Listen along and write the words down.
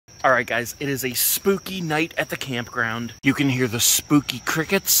Alright guys, it is a spooky night at the campground. You can hear the spooky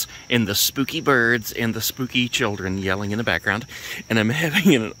crickets and the spooky birds and the spooky children yelling in the background. And I'm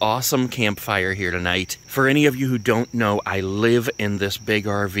having an awesome campfire here tonight. For any of you who don't know, I live in this big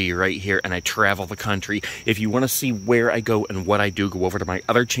RV right here and I travel the country. If you want to see where I go and what I do, go over to my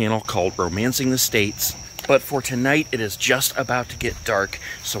other channel called Romancing the States. But for tonight, it is just about to get dark,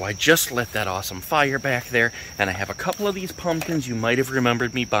 so I just lit that awesome fire back there, and I have a couple of these pumpkins you might have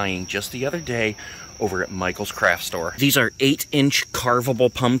remembered me buying just the other day over at Michael's craft store. These are 8-inch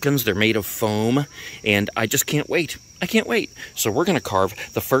carvable pumpkins. They're made of foam, and I just can't wait. I can't wait. So we're going to carve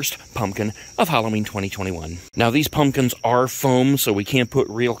the first pumpkin of Halloween 2021. Now these pumpkins are foam, so we can't put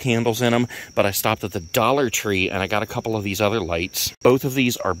real candles in them, but I stopped at the Dollar Tree and I got a couple of these other lights. Both of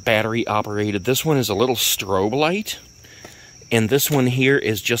these are battery operated. This one is a little strobe light, and this one here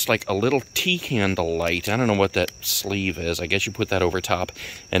is just like a little tea candle light. I don't know what that sleeve is. I guess you put that over top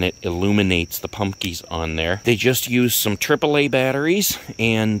and it illuminates the pumpkins on there. They just use some AAA batteries.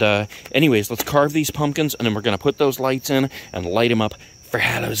 And anyways, let's carve these pumpkins and then we're going to put those lights in and light them up for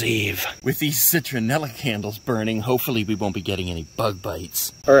Hallows Eve. With these citronella candles burning, hopefully we won't be getting any bug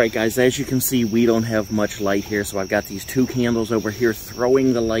bites. Alright guys, as you can see, we don't have much light here, so I've got these 2 candles over here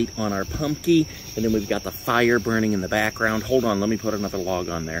throwing the light on our pumpkin, and then we've got the fire burning in the background. Hold on, let me put another log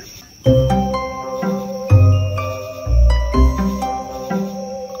on there.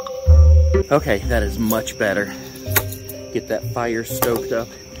 Okay, that is much better. Get that fire stoked up.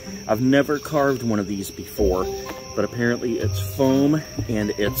 I've never carved one of these before, but apparently it's foam and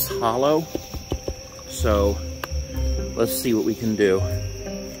it's hollow. So let's see what we can do.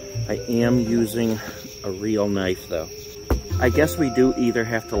 I am using a real knife though. I guess we do either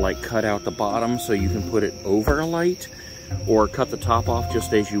have to like cut out the bottom so you can put it over a light, or cut the top off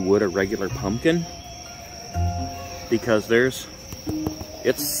just as you would a regular pumpkin, because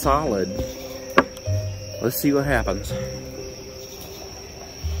it's solid. Let's see what happens.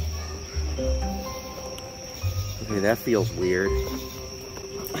 Okay, that feels weird.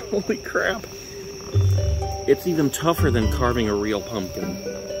 Holy crap. It's even tougher than carving a real pumpkin.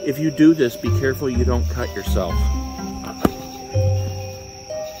 If you do this, be careful you don't cut yourself.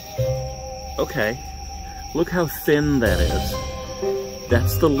 Okay, look how thin that is.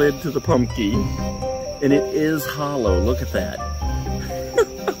 That's the lid to the pumpkin, and it is hollow. Look at that.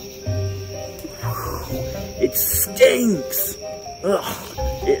 It stinks. Ugh,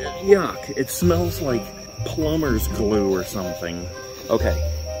 yuck. It smells like plumber's glue or something. Okay,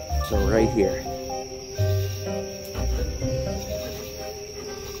 so right here.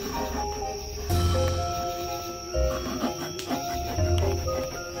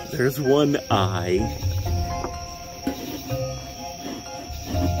 There's one eye.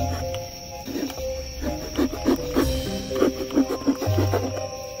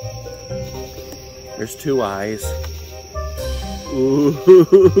 There's 2 eyes. Ooh,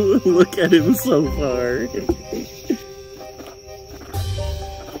 look at him so far.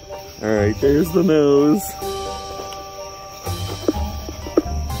 Alright, there's the nose.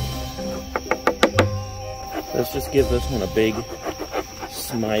 Let's just give this one a big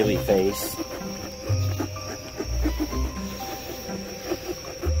smiley face.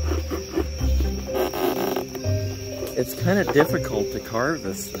 It's kind of difficult to carve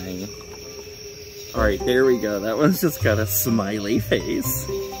this thing. Alright, there we go. That one's just got a smiley face.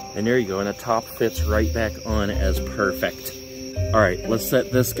 And there you go, and the top fits right back on as perfect. Alright, let's set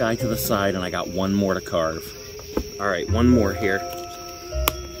this guy to the side, and I got one more to carve. Alright, one more here.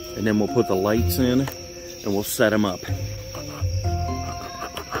 And then we'll put the lights in, and we'll set them up.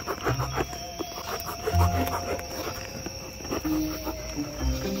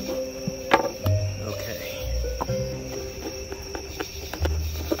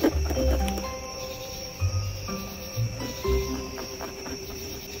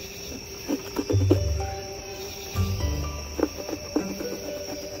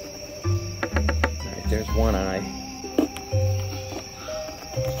 There's one eye.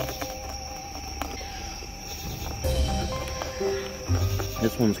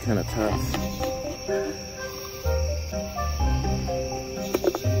 This one's kind of tough.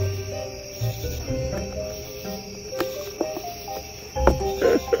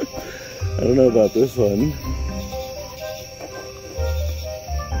 I don't know about this one.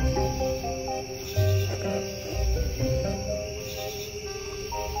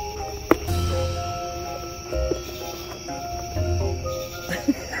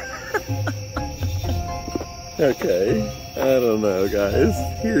 Okay, I don't know, guys.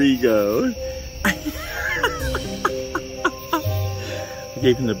 Here you go. I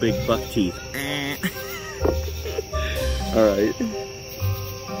gave him the big buck teeth. Alright.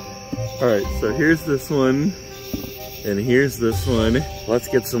 Alright, so here's this one. And here's this one. Let's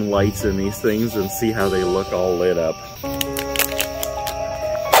get some lights in these things and see how they look all lit up.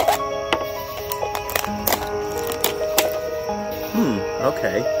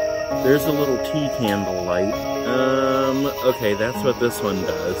 Okay. There's a little tea candle light. Okay, that's what this one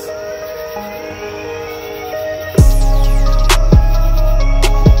does.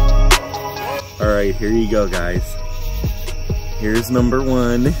 Alright, here you go, guys. Here's number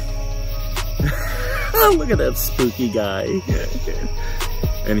one. Look at that spooky guy.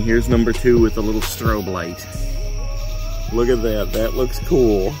 And here's number two with a little strobe light. Look at that, that looks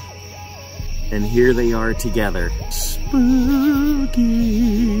cool. And here they are together. Spooky.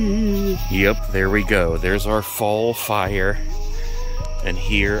 Yep, there we go. There's our fall fire. And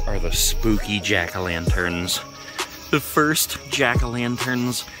here are the spooky jack-o'-lanterns. The first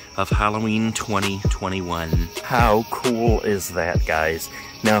jack-o'-lanterns of Halloween 2021. How cool is that, guys?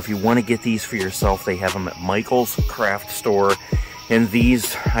 Now, if you want to get these for yourself, they have them at Michael's Craft Store. And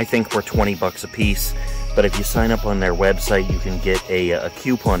these, I think, were 20 bucks a piece. But if you sign up on their website, you can get a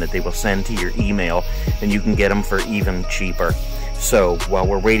coupon that they will send to your email, and you can get them for even cheaper. So, while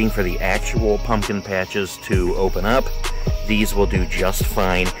we're waiting for the actual pumpkin patches to open up, these will do just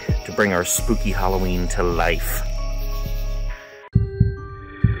fine to bring our spooky Halloween to life.